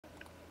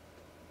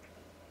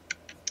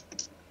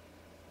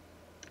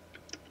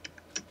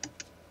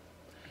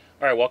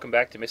All right, welcome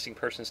back to Missing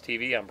Persons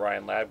TV. I'm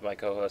Brian Ladd with my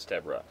co-host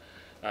Deborah.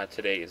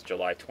 Today is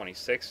July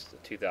 26th,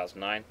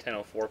 2009,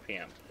 10:04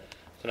 p.m.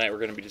 Tonight we're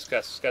going to be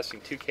discussing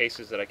two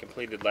cases that I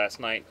completed last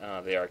night.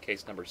 They are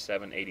case number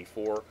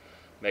 784,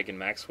 Megan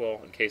Maxwell,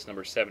 and case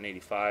number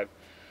 785,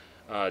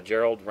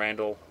 Gerald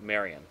Randall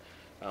Marion.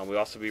 We'll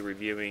also be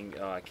reviewing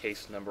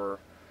case number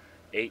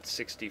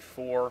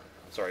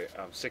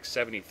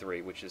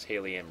 673, which is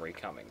Haleigh and Marie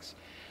Cummings.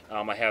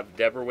 I have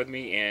Deborah with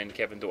me and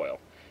Kevin Doyle.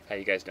 How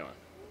you guys doing?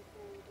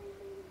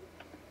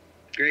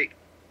 Great.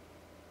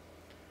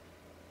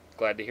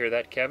 Glad to hear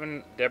that,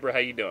 Kevin. Deborah, how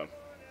you doing?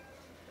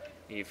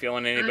 Are you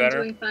feeling any better?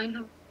 I'm doing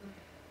fine.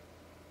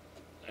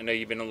 I know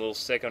you've been a little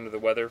sick under the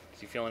weather.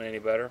 Is you feeling any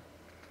better?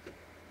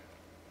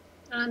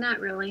 Not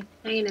really.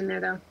 Hanging in there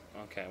though.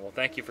 Okay. Well,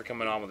 thank you for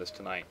coming on with us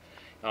tonight.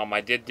 I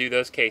did do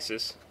those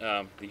cases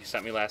that you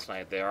sent me last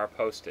night. They are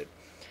posted.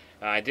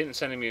 I didn't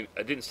send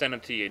them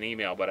to you in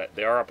email, but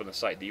they are up on the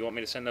site. Do you want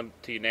me to send them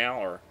to you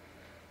now, or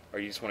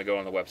you just want to go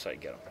on the website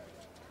and get them?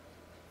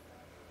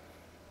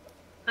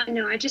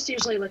 No, I just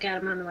usually look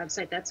at them on the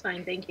website. That's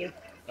fine. Thank you.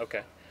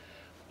 Okay.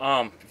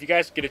 If you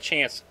guys get a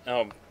chance,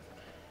 I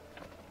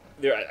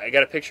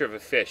got a picture of a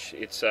fish.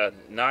 It's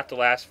not the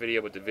last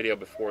video, but the video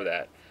before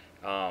that.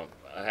 I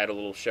had a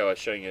little show. I was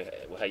showing you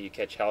how you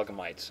catch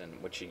haligomites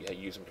and what you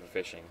use them for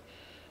fishing.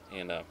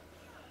 And the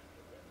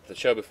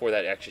show before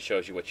that actually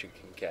shows you what you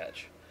can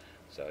catch.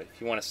 So if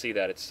you want to see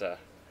that, it's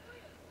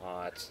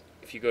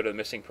if you go to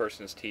Missing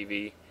Persons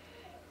TV.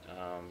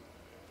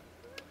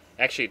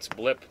 Actually, it's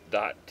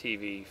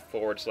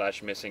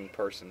blip.tv/missing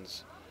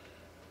persons,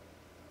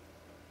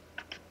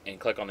 and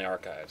click on the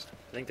archives. I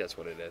think that's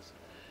what it is.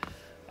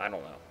 I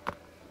don't know.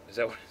 Is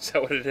that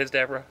what it is,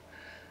 Deborah?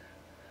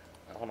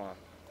 Hold on.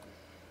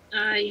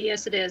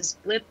 Yes, it is.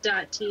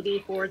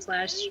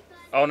 blip.tv/.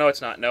 Oh, no,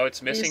 it's not. No,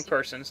 it's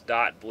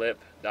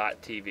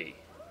missingpersons.blip.tv.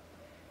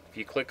 If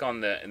you click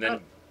on the and then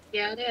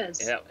yeah, it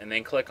is. Yeah, and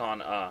then click on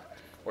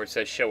where it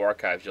says Show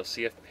Archives, you'll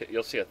see a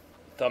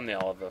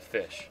thumbnail of a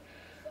fish.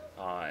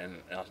 And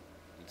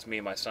it's me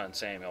and my son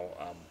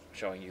Samuel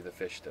showing you the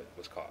fish that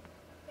was caught.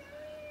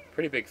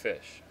 Pretty big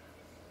fish.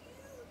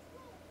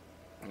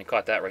 And he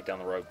caught that right down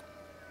the road.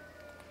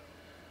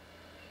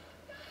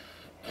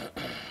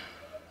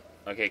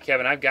 Okay,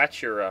 Kevin, I've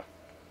got your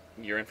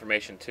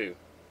information too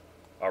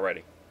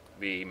already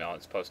via email.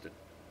 It's posted.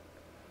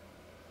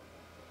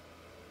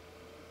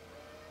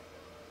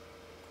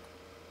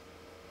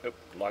 Oop,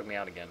 log me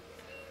out again.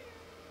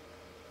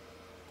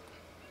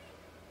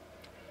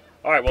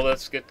 All right, well,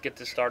 let's get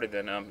this started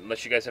then.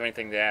 Unless you guys have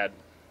anything to add.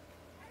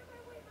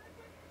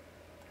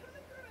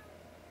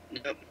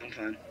 Nope, I'm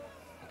fine.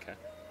 Okay.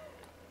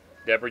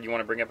 Deborah, you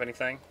want to bring up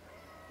anything?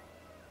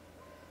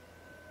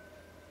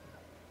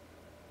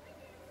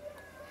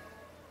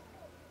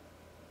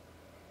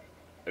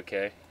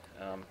 Okay.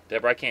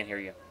 Deborah, I can't hear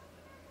you.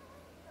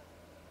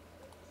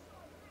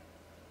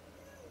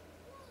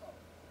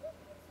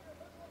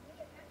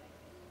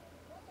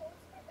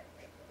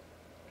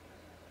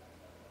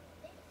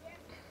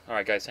 All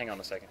right, guys, hang on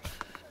a second.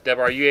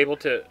 Deborah, are you able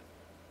to...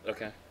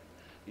 Okay.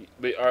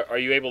 But are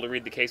you able to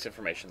read the case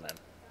information then?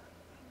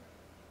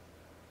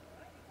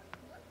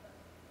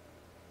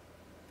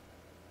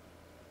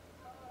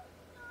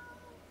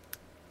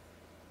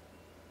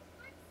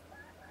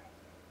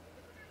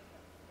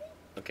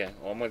 Okay,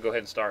 well, I'm going to go ahead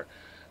and start.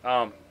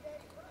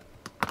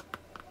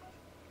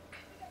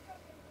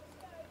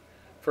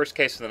 First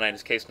case of the night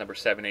is case number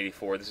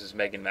 784. This is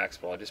Megan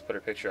Maxwell. I just put her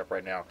picture up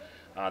right now.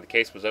 The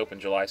case was opened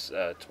July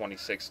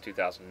 26,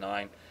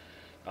 2009.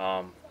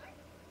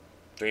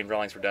 Dream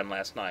drawings were done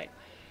last night.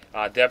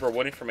 Deborah,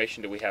 what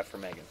information do we have for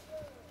Megan?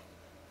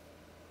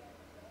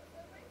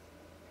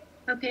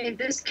 Okay,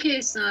 this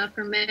case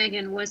for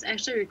Megan was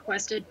actually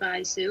requested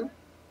by Sue.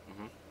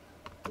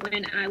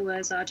 When I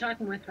was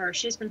talking with her,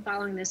 she's been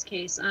following this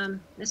case.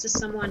 This is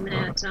someone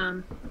that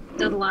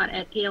does a lot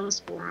at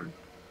Gales Forum.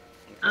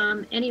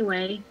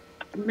 Anyway,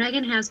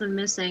 Megan has been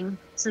missing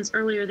since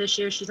earlier this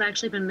year. She's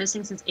actually been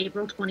missing since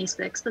April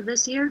 26th of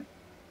this year.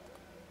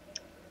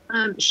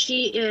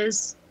 She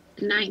is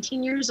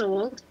 19 years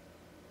old,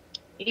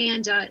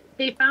 and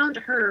they found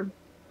her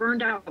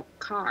burned out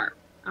car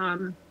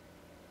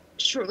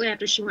shortly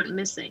after she went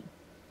missing.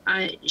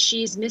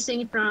 She's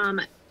missing from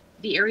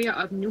the area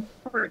of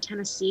Newport,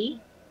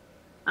 Tennessee.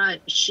 Her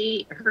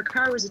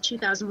car was a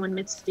 2001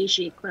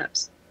 Mitsubishi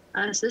Eclipse.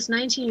 So this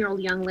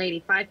 19-year-old young lady,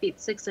 5 feet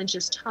 6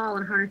 inches tall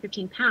and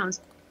 115 pounds,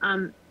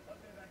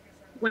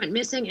 went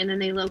missing, and then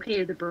they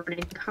located the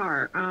burning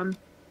car.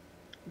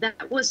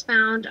 That was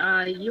found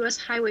U.S.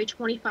 Highway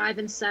 25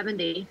 and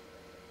 70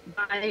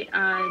 by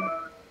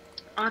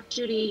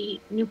off-duty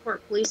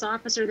Newport police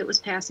officer that was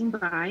passing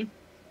by.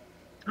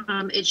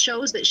 It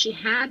shows that she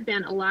had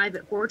been alive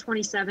at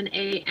 4:27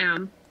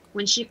 a.m.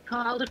 when she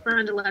called a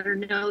friend to let her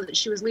know that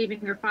she was leaving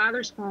her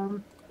father's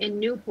home in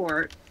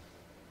Newport.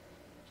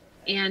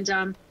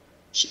 And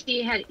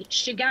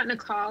she'd gotten a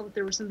call that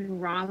there was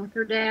something wrong with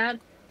her dad.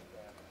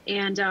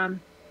 And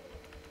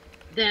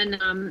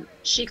then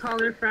she called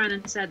her friend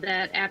and said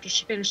that after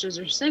she finishes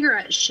her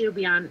cigarette, she'll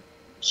be on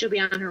she'll be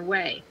on her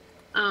way.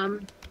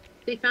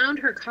 They found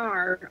her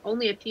car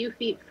only a few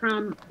feet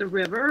from the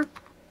river,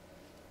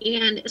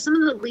 and some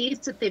of the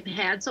leads that they've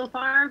had so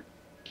far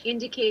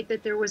indicate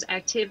that there was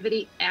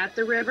activity at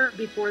the river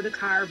before the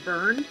car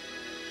burned.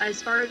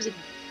 As far as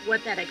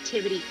what that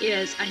activity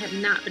is, I have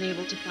not been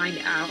able to find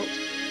out.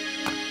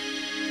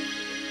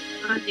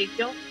 They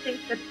don't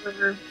think that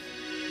her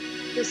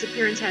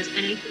disappearance has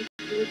anything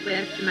to do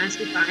with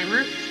domestic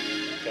violence.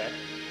 Okay.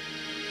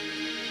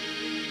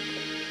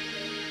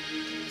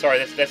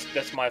 Sorry,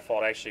 that's my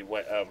fault. Actually,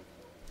 what?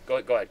 Go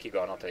ahead, keep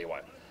going. I'll tell you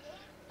why.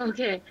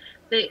 Okay,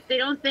 they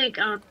don't think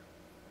that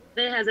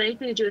it has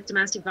anything to do with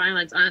domestic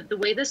violence. The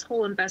way this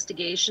whole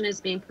investigation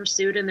is being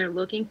pursued, and they're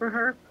looking for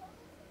her.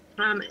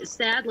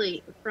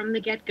 Sadly, from the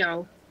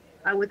get-go,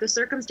 with the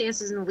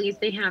circumstances and the leads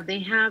they have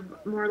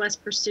more or less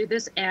pursued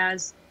this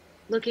as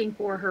looking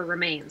for her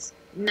remains,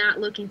 not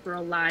looking for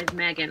a live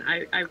Megan.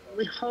 I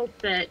really hope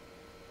that,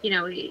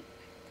 the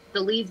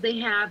leads they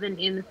have and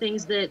the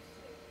things that,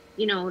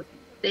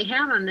 they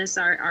have on this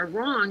are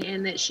wrong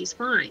and that she's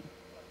fine.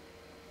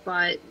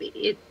 But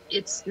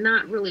it's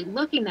not really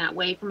looking that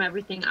way from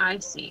everything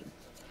I've seen.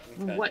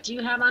 Okay. What do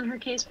you have on her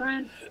case,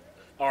 Brian?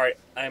 All right,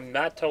 I'm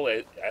not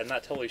totally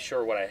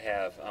sure what I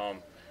have.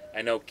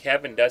 I know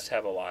Kevin does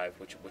have a live,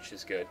 which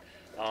is good.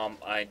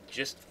 I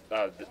just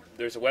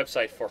there's a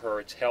website for her.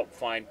 It's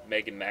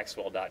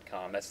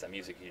helpfindmeganmaxwell.com. That's the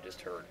music you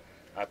just heard.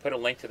 I put a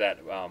link to that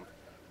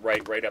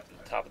right up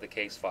at the top of the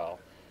case file.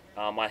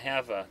 I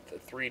have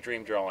 3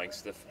 dream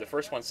drawings. The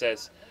first one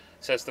says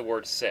the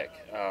word sick.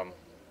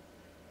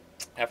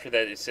 After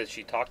that, it says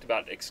she talked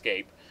about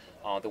escape.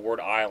 The word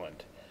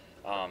island.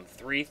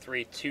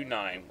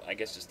 3329. I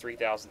guess it's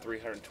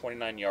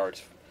 3,329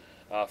 yards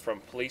from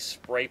police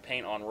spray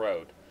paint on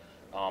road.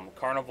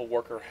 Carnival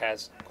worker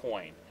has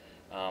coin.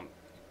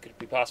 Could it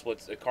be possible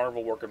a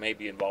carnival worker may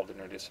be involved in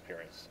her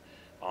disappearance,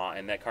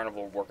 and that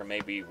carnival worker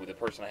may be with the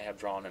person I have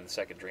drawn in the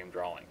second dream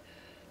drawing.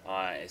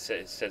 It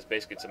says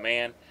basically it's a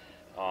man.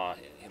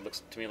 He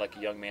looks to me like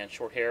a young man,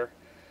 short hair,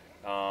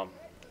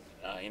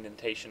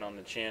 indentation on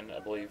the chin,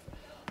 I believe,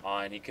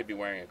 and he could be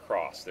wearing a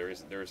cross. There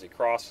is a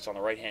cross. It's on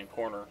the right-hand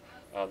corner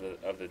of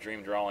the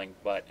dream drawing,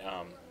 but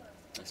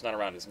it's not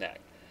around his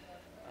neck.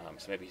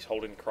 So maybe he's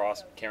holding the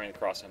cross, carrying the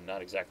cross. I'm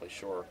not exactly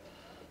sure.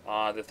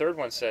 The third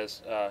one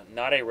says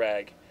not a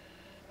rag,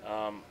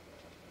 and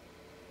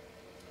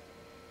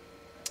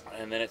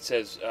then it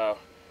says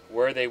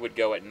where they would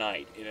go at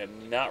night. And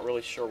I'm not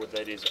really sure what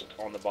that is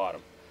on the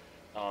bottom.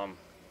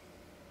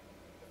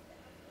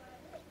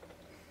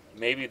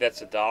 Maybe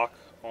that's a dock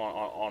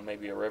on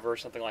maybe a river or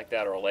something like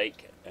that, or a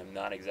lake. I'm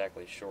not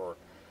exactly sure.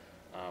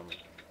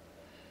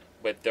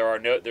 But there are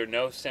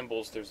no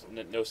symbols. There's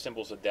no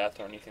symbols of death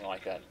or anything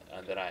like that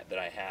that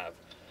I have.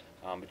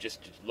 But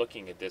just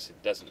looking at this,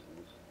 it doesn't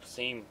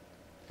seem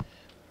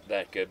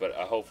that good. But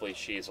hopefully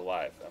she is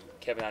alive.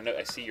 Kevin,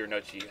 I see your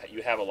notes.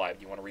 You have alive.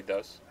 Do you want to read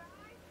those?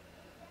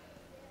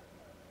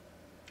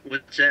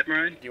 What's that,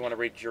 Marion? Do you want to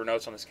read your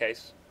notes on this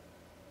case?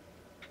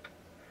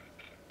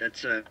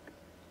 That's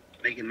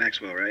Megan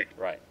Maxwell, right?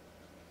 Right.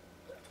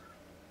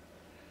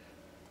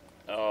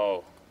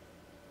 Oh,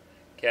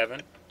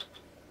 Kevin.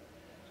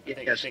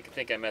 Yes. I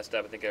think I messed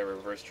up. I think I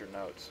reversed your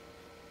notes.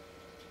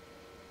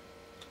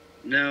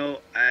 No,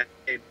 I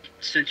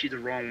sent you the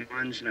wrong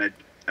ones, and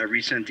I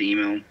resent the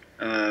email.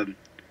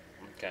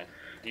 Okay.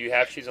 Do you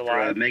have she's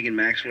alive? For, Megan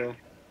Maxwell.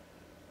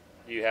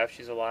 Do you have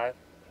she's alive?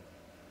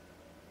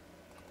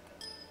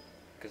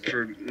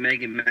 For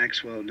Megan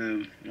Maxwell,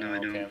 no, I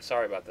don't. Okay, I'm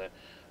sorry about that.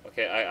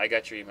 Okay, I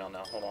got your email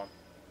now. Hold on.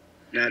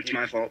 No, it's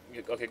my fault.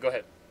 Okay, go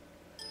ahead.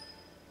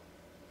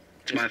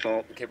 It's my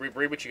fault. Okay,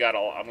 read what you got.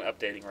 I'm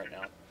updating right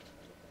now.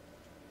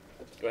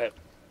 Go ahead.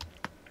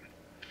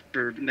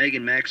 For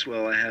Megan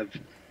Maxwell, I have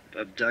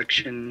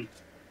abduction,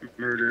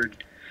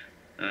 murdered,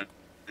 a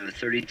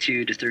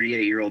 32 to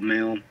 38-year-old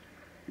male,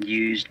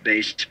 used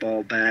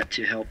baseball bat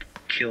to help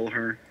kill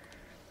her.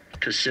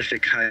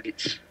 Pacific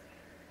Heights,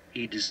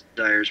 he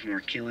desires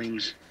more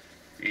killings,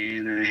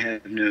 and I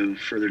have no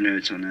further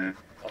notes on that.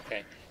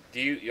 Okay.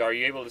 Are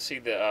you able to see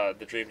the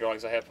dream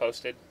drawings I have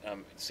posted?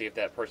 See if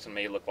that person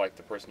may look like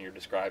the person you're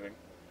describing,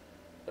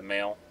 the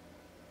male.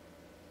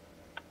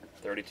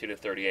 32 to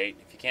 38.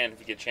 If you get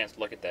a chance to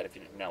look at that, if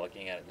you're not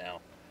looking at it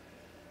now.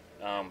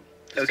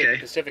 Okay.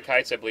 Pacific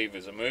Heights, I believe,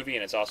 is a movie,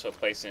 and it's also a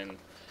place in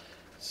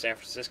San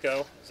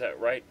Francisco. Is that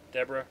right,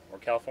 Deborah? Or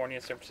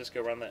California, San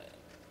Francisco, around that?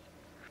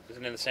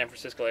 Isn't it in the San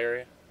Francisco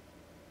area?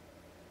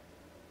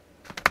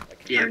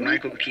 Yeah,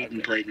 Michael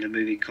Keaton played in a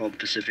movie called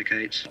Pacific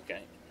Heights.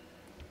 Okay.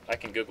 I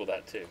can Google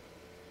that too.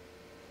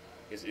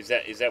 Is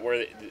that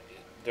where?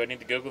 Do I need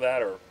to Google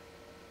that, or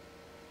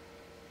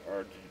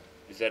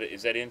is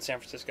that in San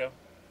Francisco?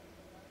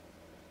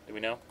 Do we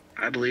know?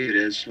 I believe it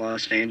is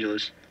Los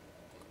Angeles.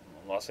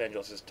 Los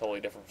Angeles is totally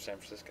different from San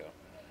Francisco.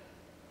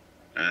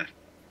 Hold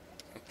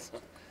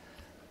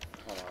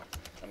on,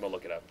 I'm gonna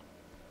look it up.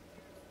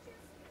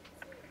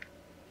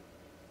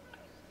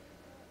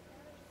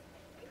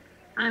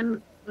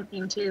 I'm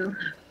looking too.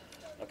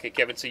 Okay,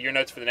 Kevin. So your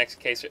notes for the next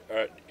case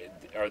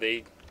are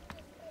they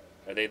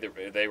Are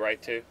they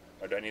right too?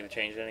 Or do I need to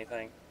change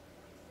anything?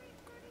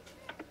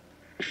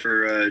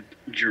 For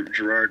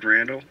Gerard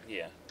Randall.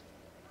 Yeah.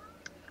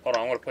 Hold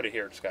on, I'm going to put it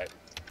here at Skype.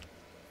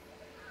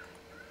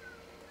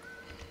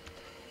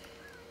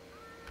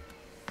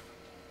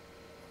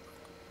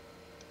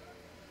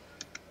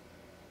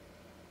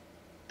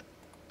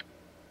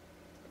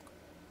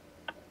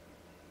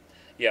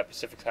 Yeah,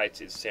 Pacific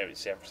Heights is San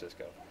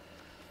Francisco.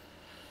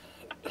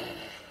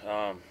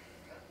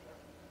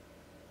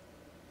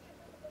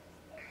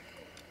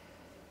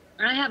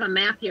 I have a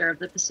map here of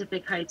the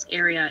Pacific Heights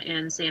area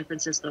in San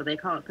Francisco. They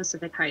call it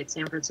Pacific Heights,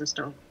 San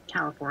Francisco,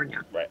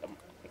 California. Right.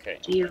 Okay.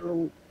 Do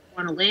you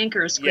want a link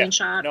or a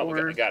screenshot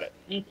or I got it.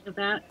 anything of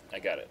that? I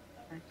got it.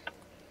 Okay.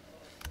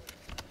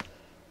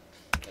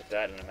 Got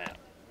that in a map.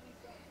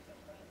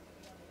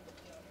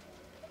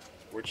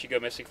 Where'd she go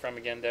missing from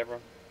again,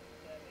 Deborah?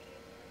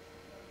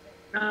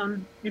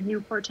 In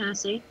Newport,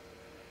 Tennessee.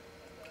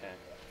 Okay.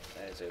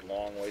 That is a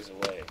long ways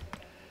away.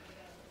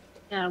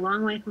 Yeah, a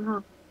long way from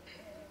home.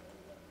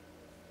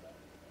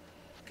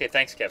 Okay,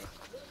 thanks, Kevin.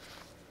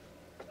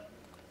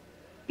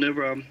 No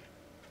problem.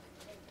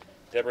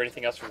 Deborah,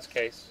 anything else for this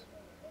case?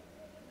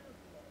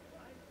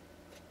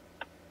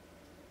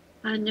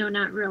 No,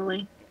 not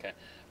really. Okay.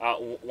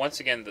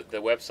 Once again,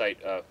 the website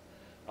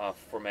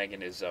for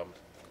Megan is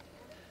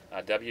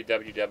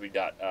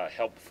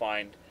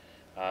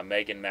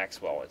www.helpfindmegan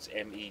Maxwell. It's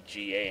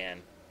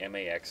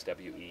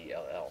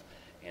MEGANMAXWELL,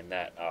 and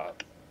that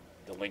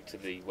the link to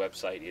the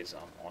website is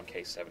on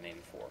case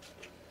 784.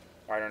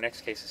 All right, our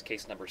next case is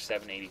case number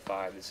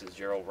 785. This is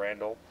Gerald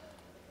Randall.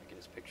 Let me get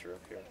his picture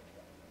up here.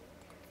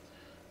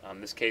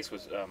 This case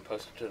was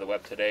posted to the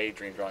web today.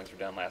 Dream drawings were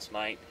done last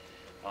night.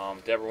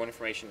 Deborah, what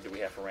information do we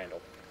have for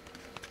Randall?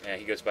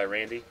 He goes by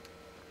Randy?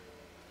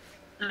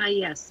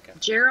 Yes. Okay.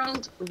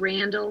 Gerald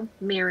Randall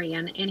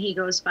Marion, and he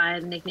goes by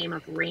the nickname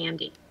of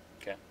Randy.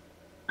 Okay.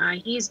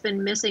 He's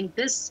been missing.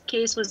 This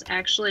case was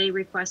actually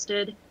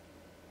requested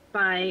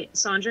by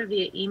Sandra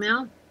via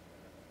email.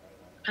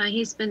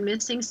 He's been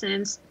missing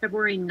since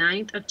February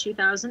 9th of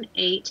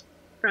 2008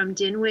 from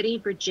Dinwiddie,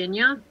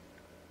 Virginia.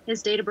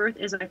 His date of birth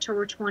is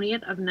October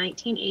 20th of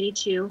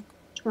 1982.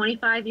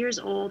 25 years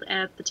old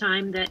at the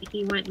time that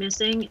he went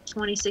missing,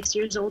 26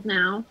 years old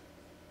now.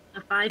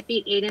 5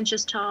 feet 8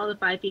 inches tall,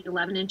 5 feet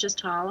 11 inches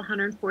tall,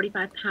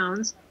 145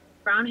 pounds.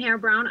 Brown hair,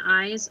 brown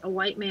eyes, a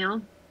white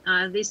male.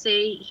 They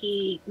say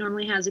he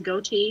normally has a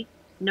goatee,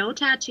 no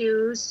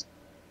tattoos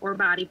or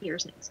body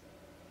piercings.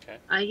 Okay.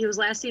 He was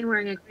last seen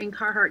wearing a green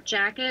Carhartt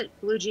jacket,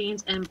 blue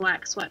jeans, and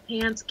black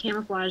sweatpants,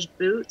 camouflage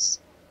boots.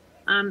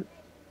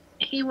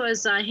 He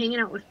was hanging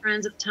out with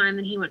friends at the time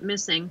that he went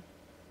missing.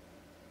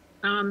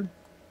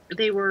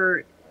 They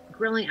were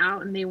grilling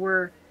out and they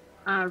were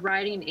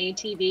riding an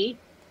ATV.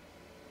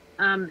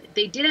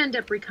 They did end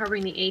up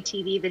recovering the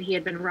ATV that he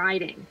had been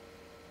riding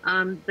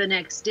the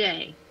next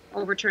day,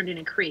 overturned in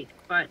a creek,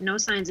 but no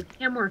signs of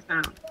him were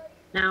found.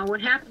 Now,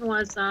 what happened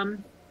was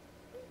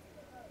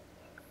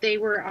he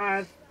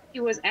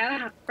was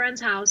at a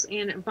friend's house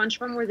and a bunch of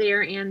them were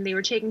there and they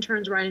were taking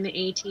turns riding the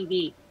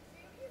ATV.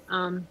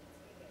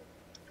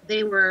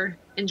 They were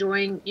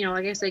enjoying,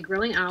 like I said,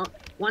 grilling out.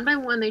 One by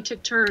one, they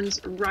took turns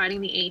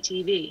riding the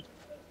ATV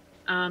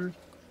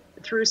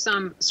through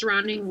some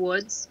surrounding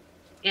woods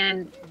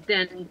and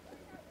then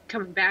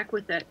coming back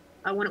with it.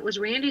 When it was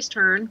Randy's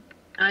turn,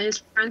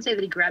 his friends say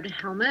that he grabbed a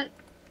helmet.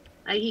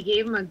 He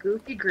gave him a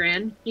goofy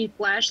grin. He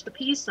flashed the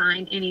peace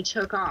sign and he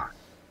took off.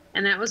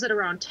 And that was at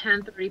around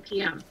 10:30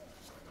 p.m.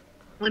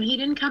 When he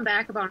didn't come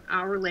back about an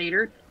hour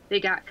later, they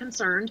got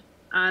concerned.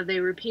 They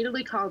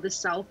repeatedly called his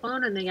cell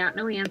phone and they got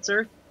no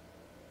answer.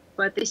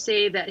 But they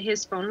say that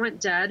his phone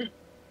went dead.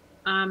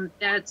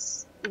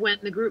 That's when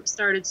the group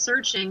started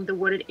searching the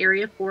wooded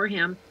area for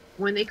him.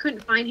 When they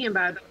couldn't find him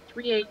by about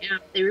 3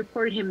 a.m., they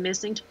reported him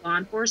missing to law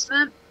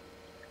enforcement.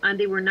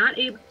 They were not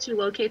able to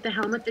locate the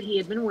helmet that he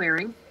had been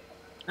wearing.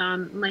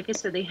 Like I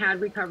said, they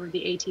had recovered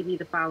the ATV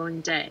the following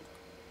day.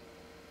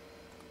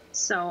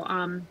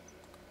 So,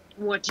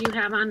 what do you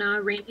have on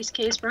Randy's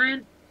case,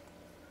 Brian?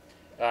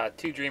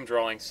 2 dream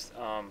drawings.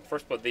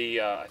 First of all,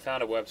 I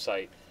found a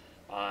website.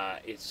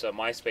 It's a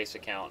MySpace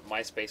account,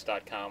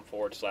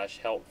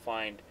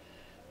 myspace.com/help-find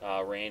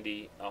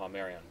Randy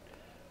Marion,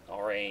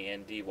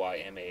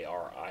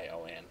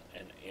 RANDYMARION.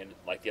 And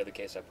like the other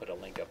case, I put a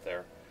link up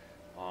there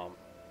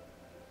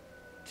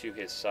to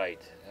his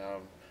site.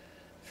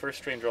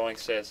 First dream drawing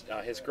says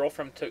his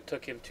girlfriend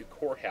took him to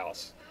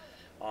courthouse,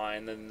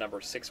 and then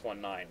number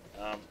 619.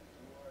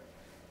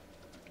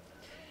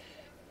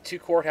 To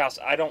courthouse,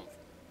 I don't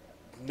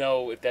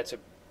know if that's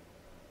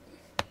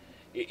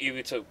if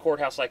it's a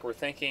courthouse like we're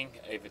thinking,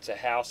 if it's a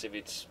house, if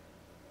it's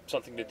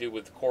something to do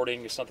with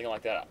courting or something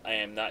like that, I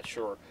am not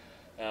sure.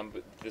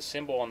 But the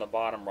symbol on the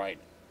bottom right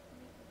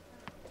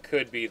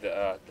could be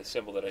the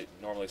symbol that I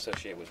normally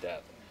associate with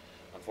death,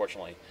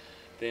 unfortunately.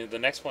 The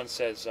next one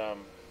says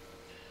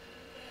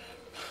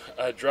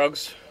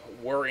drugs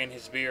were in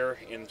his beer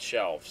in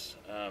shelves.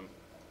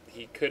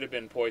 He could have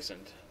been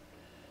poisoned.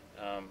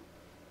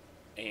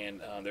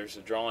 and there's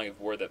a drawing of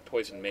where the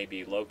poison may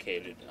be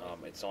located.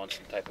 It's on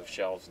some type of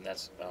shelves, and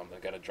that's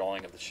I've got a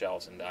drawing of the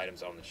shelves and the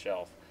items on the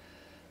shelf.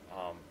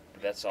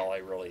 But that's all I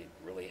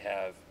really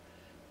have.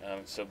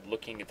 So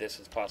looking at this,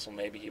 it's possible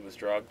maybe he was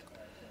drugged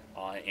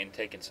and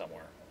taken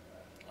somewhere,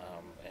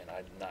 and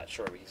I'm not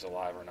sure if he's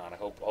alive or not.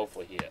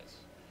 Hopefully he is.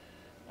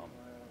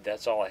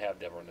 That's all I have,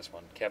 Deborah, on this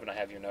one. Kevin, I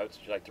have your notes.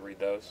 Would you like to read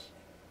those?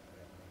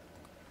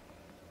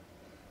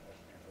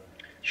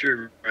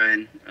 Sure,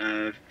 Brian.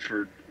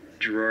 For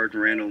Gerard,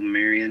 Randall,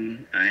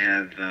 Marion, I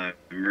have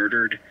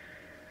murdered,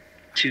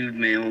 2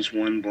 males,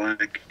 1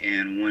 black,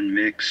 and 1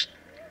 mixed.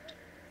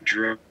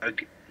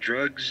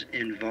 Drugs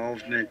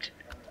involvement,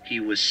 he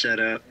was set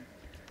up.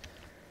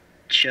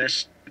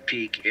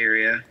 Chesapeake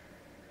area.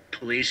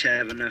 Police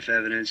have enough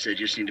evidence. They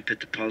just need to put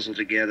the puzzle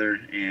together,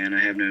 and I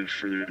have no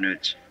further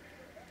notes.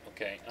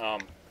 Okay.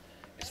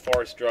 As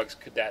far as drugs,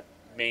 could that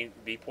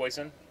be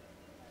poison?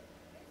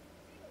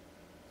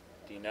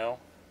 Do you know?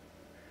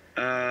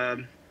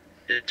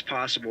 It's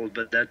possible,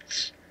 but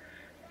that's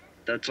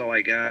all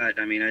I got.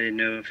 I mean, I didn't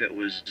know if it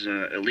was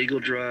illegal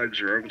drugs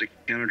or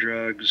over-the-counter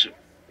drugs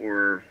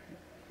or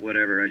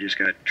whatever. I just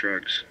got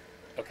drugs.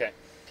 Okay.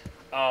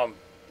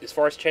 As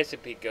far as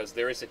Chesapeake goes,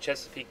 there is a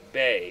Chesapeake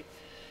Bay,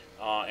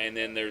 and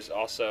then there's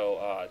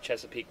also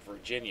Chesapeake,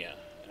 Virginia.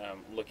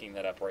 I'm looking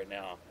that up right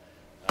now.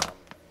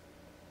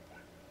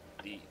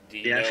 Do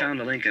you know? I found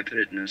a link. I put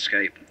it in the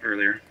Skype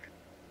earlier.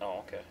 Oh,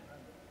 okay.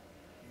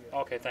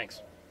 Okay,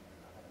 thanks.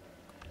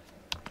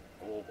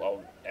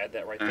 I'll add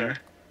that right there.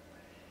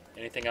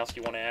 Anything else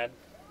you want to add?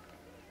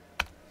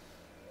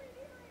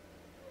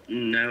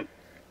 Nope.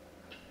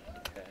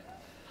 Okay.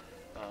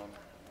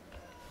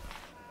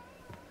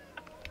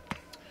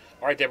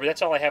 All right, Deborah,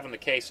 that's all I have on the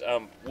case.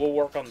 We'll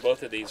work on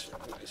both of these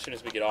as soon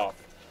as we get off.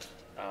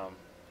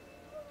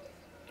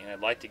 And I'd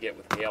like to get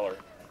with Gail or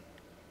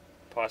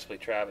possibly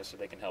Travis so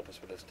they can help us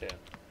with this too.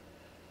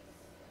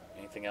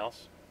 Anything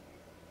else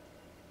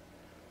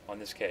on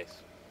this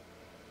case?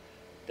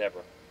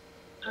 Deborah.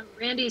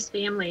 Randy's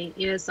family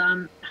is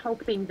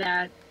hoping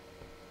that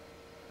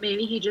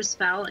maybe he just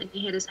fell and he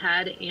hit his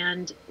head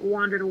and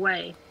wandered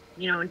away,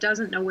 and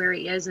doesn't know where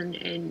he is,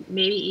 and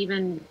maybe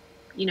even,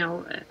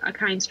 a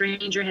kind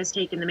stranger has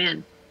taken them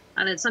in.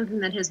 That's something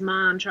that his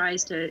mom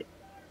tries to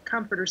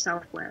comfort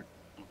herself with.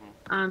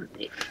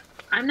 Mm-hmm.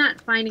 I'm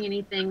not finding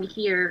anything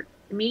here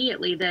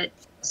immediately that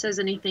says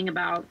anything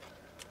about,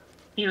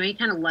 any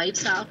kind of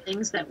lifestyle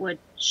things that would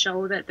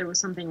show that there was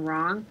something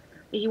wrong.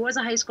 He was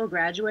a high school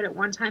graduate. At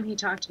one time, he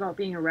talked about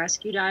being a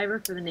rescue diver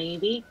for the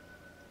Navy.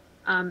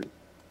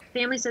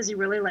 Family says he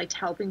really liked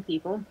helping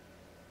people,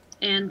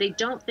 and they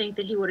don't think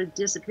that he would have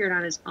disappeared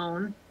on his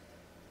own.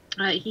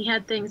 He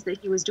had things that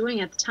he was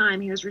doing at the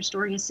time. He was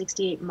restoring a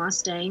 '68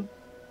 Mustang,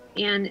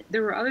 and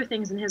there were other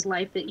things in his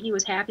life that he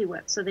was happy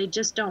with. So they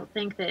just don't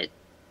think that,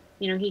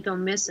 he'd go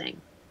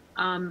missing,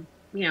 that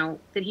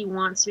he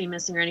wants to be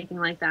missing or anything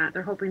like that.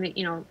 They're hoping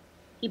that,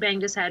 he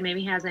banged his head,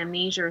 maybe has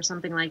amnesia or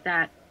something like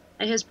that.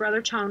 His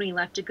brother Tony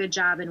left a good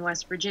job in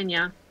West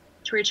Virginia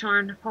to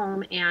return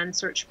home and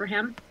search for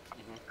him.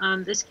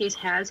 Mm-hmm. This case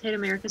has hit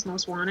America's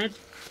Most Wanted.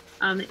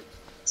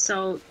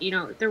 So,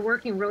 they're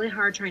working really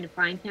hard trying to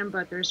find him,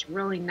 but there's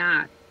really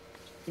not,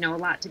 a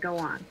lot to go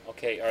on.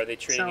 Okay, are they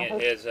treating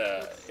it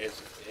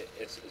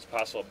as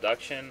possible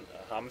abduction,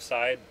 a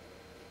homicide?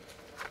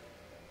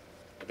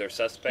 Are there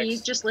suspects?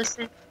 He's just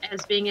listed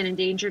as being an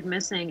endangered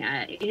missing.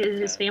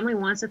 His family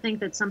wants to think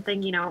that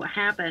something,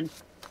 happened.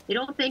 They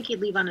don't think he'd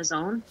leave on his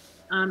own.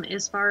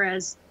 As far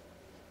as,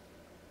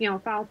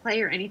 foul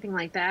play or anything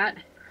like that,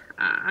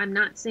 I'm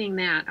not seeing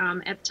that.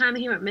 At the time that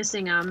he went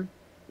missing,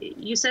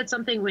 you said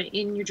something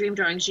in your dream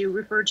drawings. You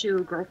referred to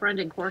a girlfriend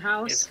in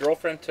courthouse. His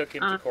girlfriend took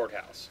him to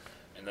courthouse,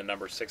 and the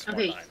number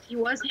 619. Okay, he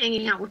was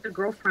hanging out with a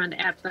girlfriend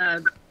at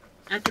the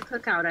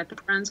cookout at the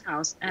friend's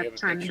house at the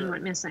time that he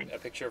went missing. A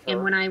picture of her?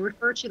 And when I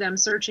refer to them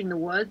searching the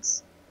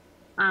woods,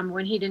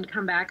 when he didn't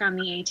come back on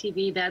the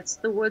ATV, that's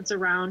the woods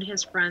around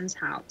his friend's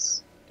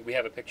house. Do we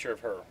have a picture of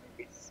her?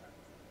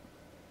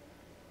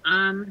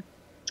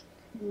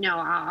 No,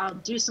 I'll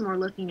do some more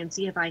looking and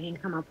see if I can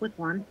come up with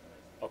one.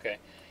 Okay.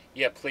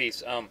 Yeah,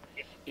 please.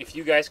 If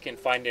you guys can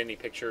find any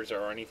pictures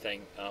or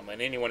anything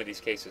in any one of these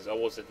cases,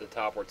 always at the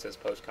top where it says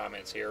post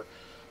comments here,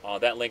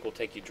 that link will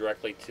take you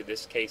directly to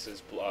this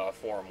case's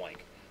forum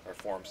link or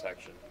forum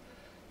section.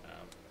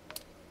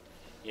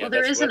 Yeah, well,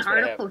 there is an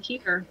article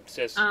here. It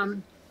says,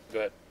 go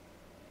ahead.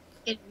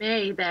 In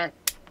May that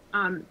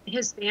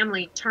his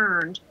family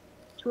turned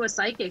to a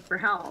psychic for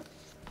help.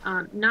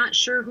 Not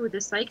sure who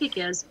the psychic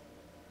is,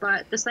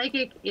 but the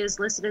psychic is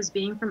listed as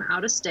being from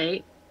out of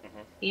state,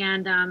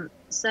 and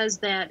says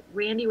that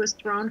Randy was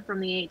thrown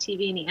from the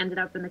ATV and he ended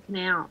up in the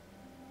canal.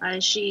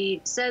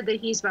 She said that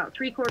he's about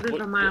 3/4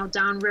 of a mile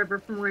downriver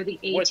from where the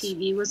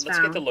ATV was found.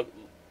 Let's get the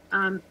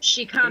look.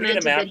 She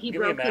commented that he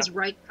broke his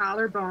right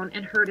collarbone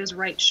and hurt his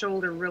right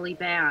shoulder really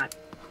bad.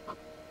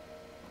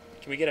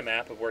 Can we get a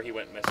map of where he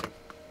went missing?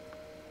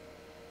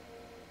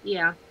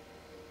 Yeah.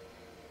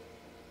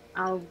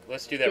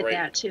 Let's do that right.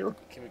 That too.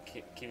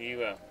 Can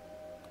you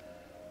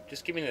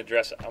Just give me the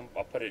address.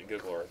 I'll put it in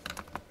Google Earth.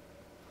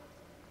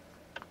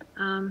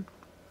 If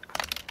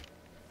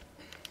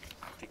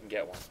you can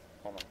get one.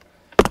 Hold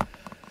on.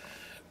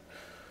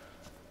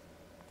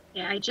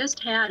 Yeah, I just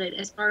had it.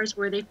 As far as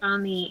where they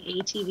found the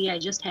ATV, I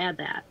just had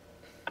that.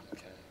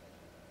 Okay.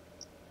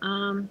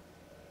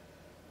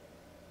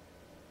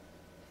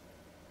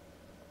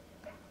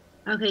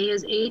 Okay,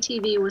 his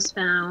ATV was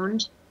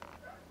found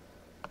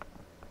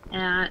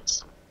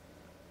at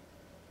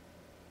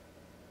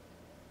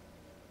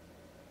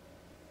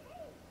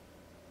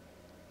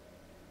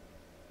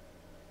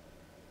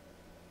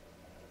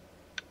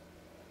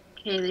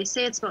okay, they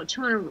say it's about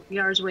 200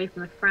 yards away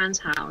from a friend's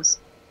house,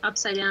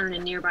 upside down in a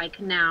nearby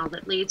canal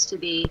that leads to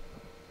the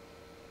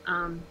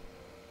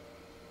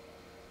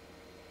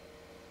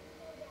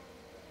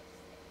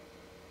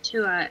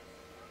to a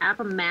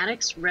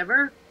Appomattox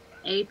River,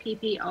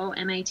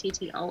 Appomattox.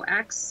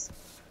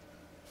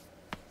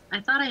 I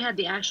thought I had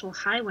the actual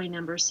highway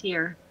numbers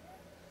here,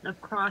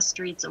 of cross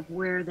streets of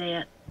where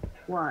that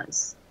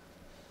was.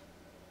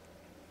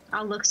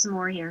 I'll look some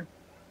more here.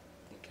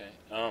 Okay.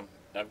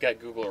 I've got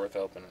Google Earth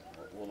open.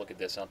 We'll look at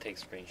this. I'll take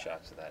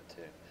screenshots of that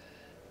too.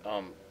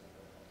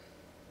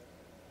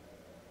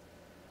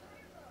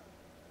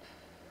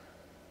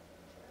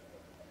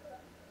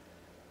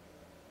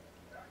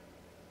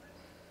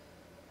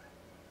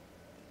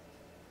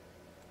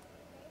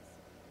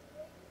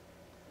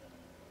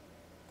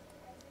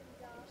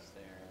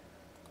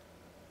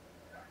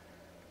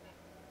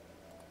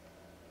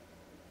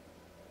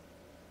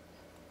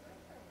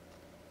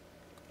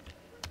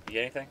 You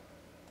get anything?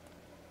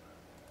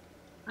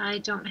 I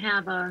don't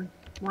have a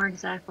more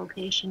exact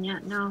location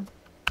yet. No,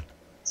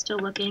 still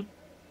looking,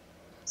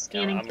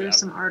 scanning through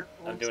some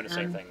articles. I'm doing the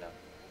same thing now.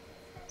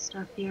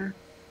 Stuff here.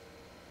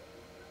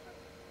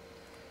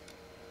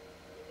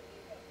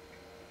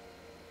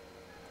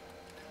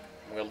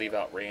 I'm gonna leave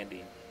out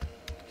Randy.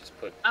 Just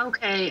put.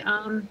 Okay.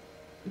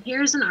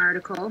 Here's an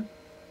article.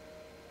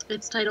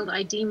 It's titled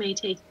 "ID May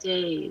Take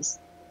Days,"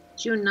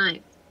 June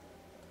 9th.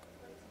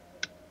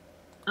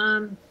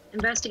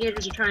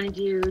 Investigators are trying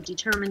to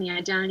determine the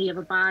identity of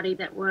a body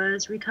that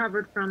was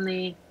recovered from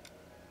the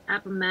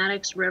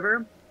Appomattox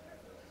River.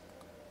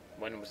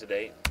 When was the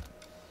date?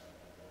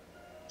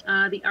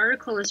 The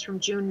article is from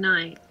June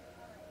 9th.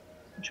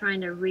 I'm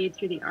trying to read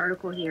through the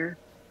article here.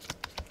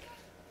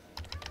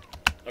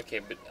 Okay,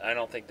 but I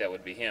don't think that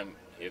would be him.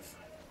 If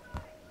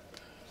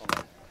hold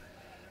on.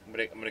 I'm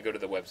gonna go to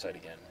the website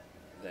again.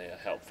 They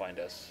help find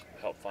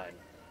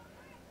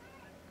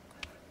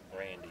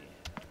Randy.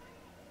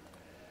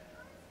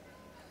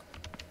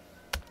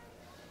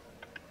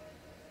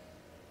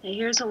 Okay,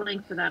 here's a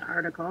link for that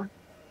article.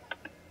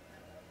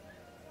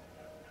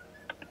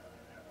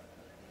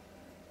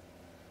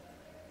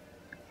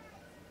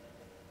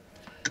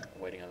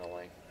 Waiting on the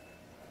link.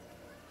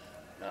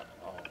 No.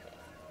 Oh, okay.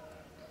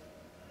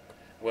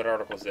 What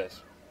article is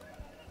this?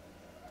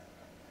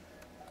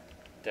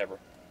 Deborah.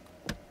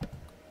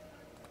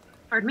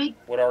 Pardon me?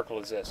 What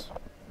article is this?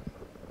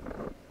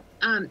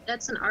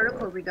 That's an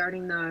article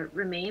regarding the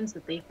remains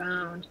that they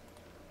found.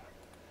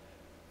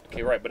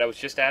 Okay, right, but I was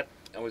just at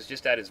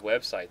his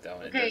website though,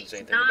 and it doesn't say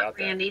anything about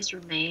that. Randy's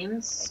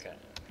remains. Okay.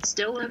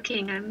 Still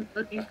looking. I'm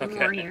looking for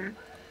more here.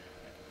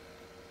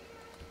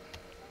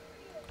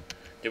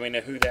 Do we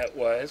know who that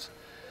was?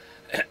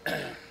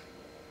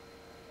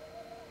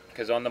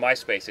 Because on the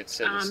MySpace it's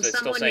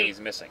still saying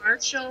he's missing.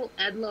 Marshall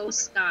Edlow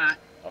Scott.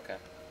 Okay.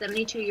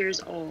 72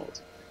 years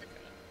old.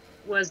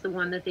 Was the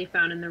one that they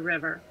found in the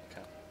river.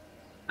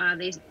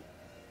 Okay.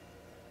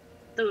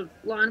 The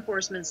law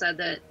enforcement said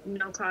that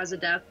no cause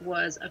of death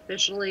was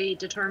officially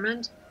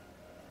determined,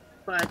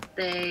 but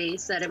they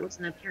said it was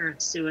an apparent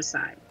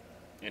suicide.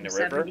 In the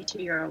river?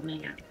 72-year-old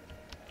man.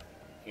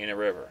 In a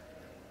river.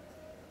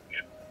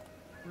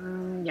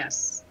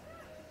 Yes.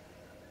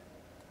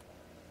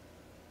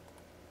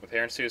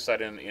 Apparent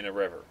suicide in a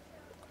river.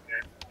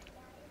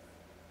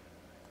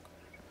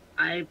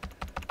 I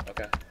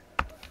Okay.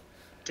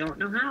 don't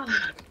know how.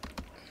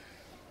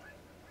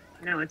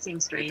 No, it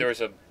seems strange. If there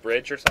was a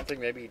bridge or something,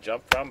 maybe he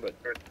jumped from, but.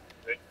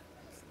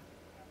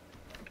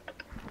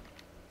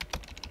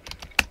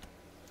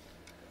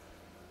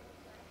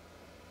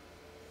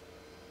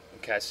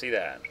 Okay, I see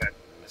that.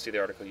 I see the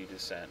article you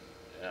just sent.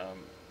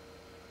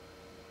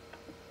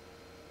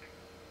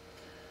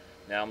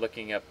 Now I'm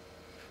looking up.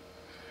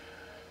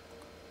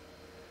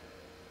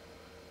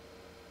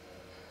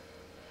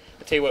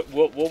 I'll tell you what,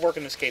 we'll work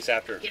on this case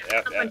after.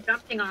 Yeah, someone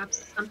jumping off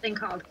something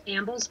called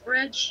Campbell's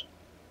Bridge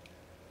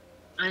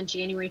on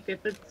January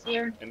 5th of this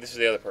year. And this is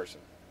the other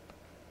person.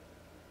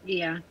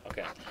 Yeah.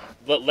 Okay.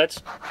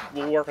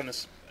 We'll work on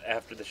this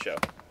after the show.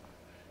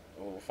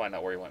 We'll find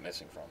out where he went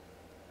missing from.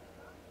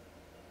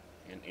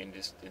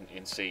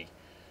 And see.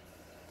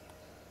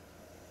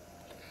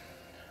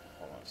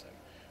 Hold on a second.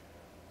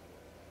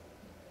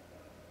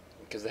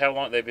 Because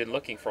they've been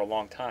looking for a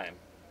long time.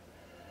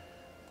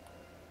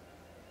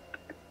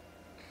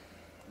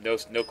 No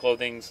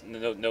clothing,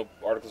 no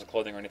articles of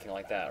clothing or anything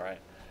like that, right?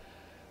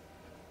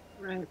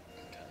 Right.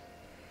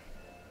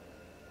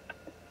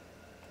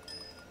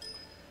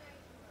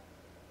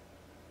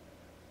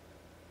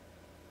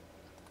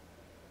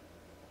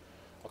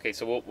 Okay,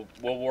 so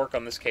we'll work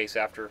on this case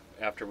after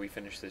we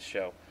finish this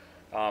show.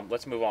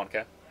 Let's move on,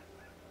 okay?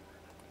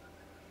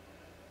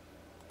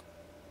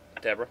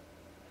 Deborah.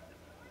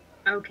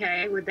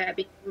 Okay, would that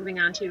be moving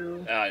on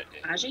to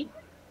Aji?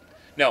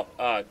 No.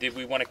 Did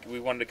we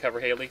wanted to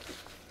cover Haleigh?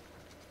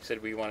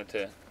 Said we wanted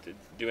to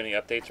do any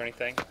updates or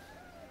anything?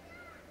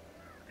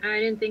 I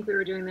didn't think we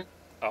were doing that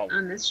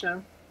on this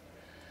show.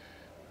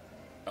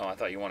 Oh, I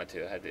thought you wanted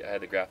to. I had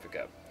the graphic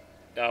up.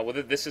 Well,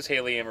 this is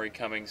Haleigh Emery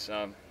Cummings.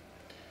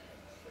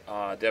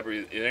 Deborah,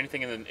 is there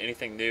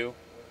anything new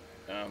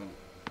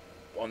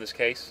on this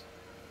case?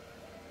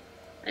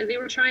 They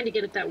were trying to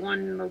get at that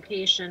one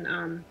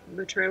location,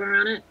 the trailer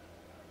on it.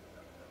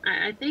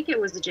 I think it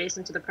was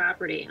adjacent to the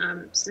property.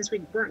 Since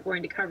we weren't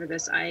going to cover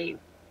this, I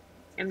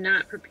am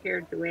not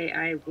prepared the way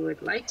I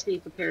would like to be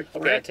prepared for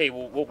it. Okay, I tell you,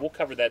 we'll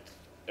cover that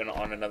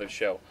on another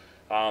show.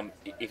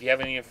 If you have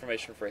any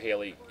information for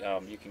Haleigh,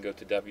 you can go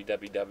to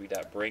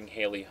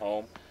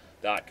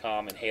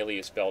www.bringhaleyhome.com, and Haleigh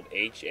is spelled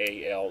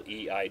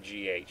Haleigh,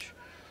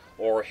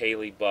 or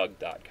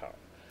HaleighBug.com.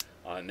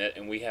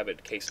 And we have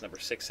it case number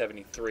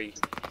 673.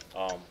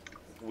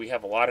 We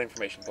have a lot of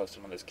information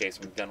posted on this case.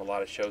 We've done a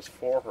lot of shows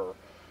for her.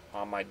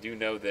 I do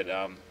know that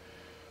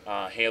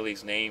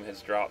Haleigh's name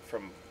has dropped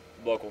from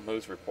local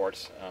news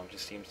reports.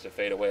 Just seems to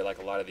fade away like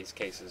a lot of these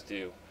cases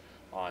do,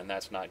 and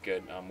that's not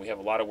good. We have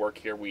a lot of work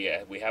here. We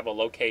have a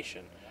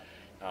location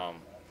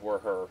for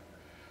her.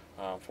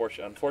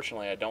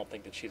 Unfortunately, I don't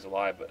think that she's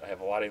alive, but I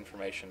have a lot of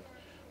information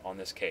on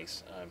this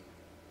case.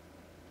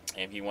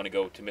 And if you want to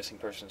go to Missing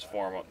Persons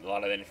Forum, a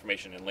lot of that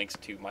information and links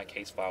to my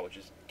case file, which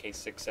is case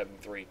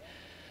 673,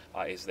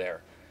 is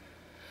there.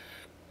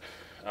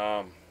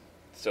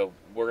 So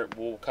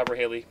we'll cover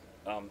Haleigh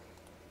on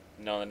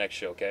the next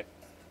show, okay?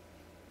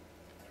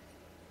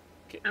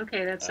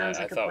 Okay, that sounds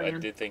like a plan. I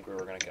did think we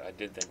were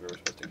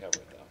supposed to cover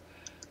it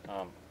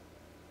though.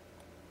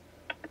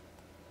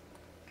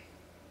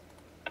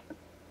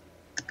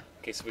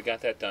 Okay, so we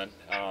got that done.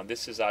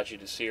 This is Aji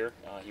Desir.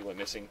 He went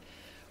missing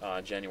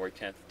January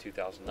 10th,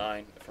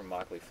 2009, from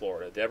Mockley,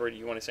 Florida. Deborah, do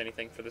you want to say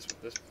anything for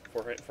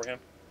for him?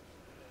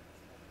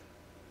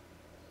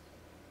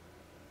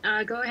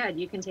 Go ahead.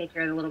 You can take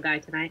care of the little guy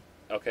tonight.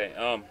 Okay.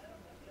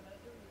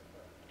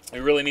 We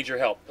really need your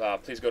help.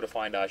 Please go to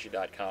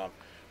findaji.com.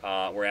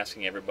 We're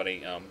asking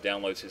everybody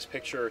downloads his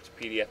picture. It's a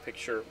PDF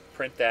picture.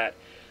 Print that.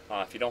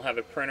 If you don't have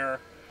a printer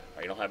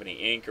or you don't have any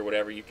ink or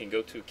whatever, you can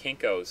go to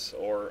Kinko's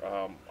or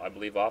I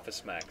believe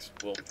Office Max.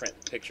 We'll print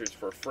pictures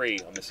for free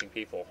on missing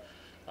people.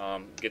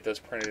 Get those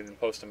printed and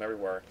post them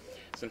everywhere.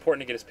 It's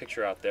important to get his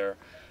picture out there.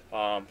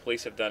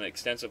 Police have done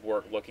extensive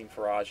work looking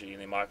for Aji in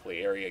the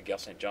Immokalee area. Gail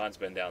St. John's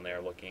been down there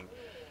looking.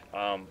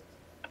 A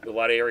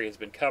lot of area has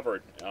been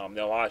covered.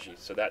 No Aji,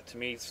 so that to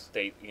me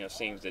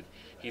seems that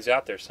he's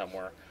out there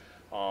somewhere.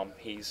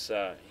 He's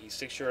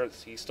 6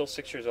 years. He's still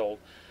 6 years old.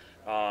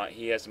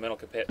 He has the mental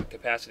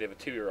capacity of a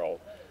 2-year-old.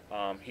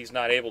 He's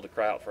not able to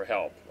cry out for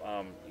help.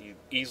 He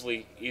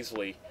easily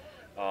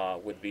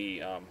would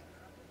be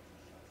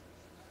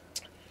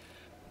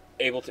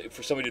able to,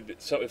 for somebody to,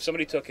 so if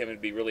somebody took him,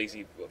 it'd be really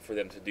easy for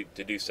them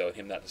to do so, and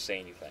him not to say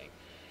anything.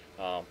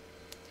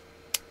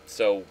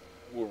 So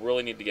we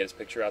really need to get his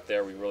picture out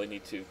there. We really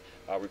need to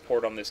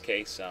report on this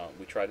case.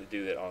 We try to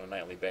do that on a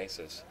nightly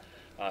basis.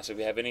 So if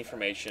you have any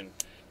information,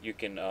 you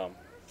can,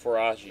 for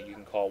Aji, you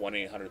can call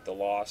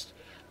 1-800-THE-LOST,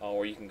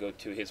 or you can go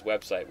to his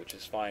website, which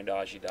is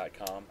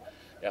findaji.com,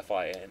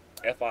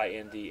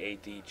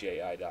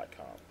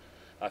 FINDADJI.com.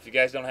 If you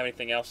guys don't have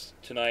anything else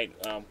tonight,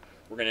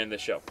 we're going to end the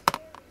show.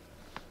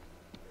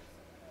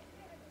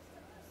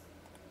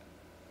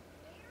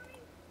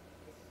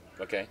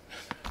 Okay.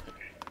 All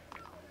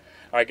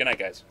right, good night,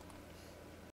 guys.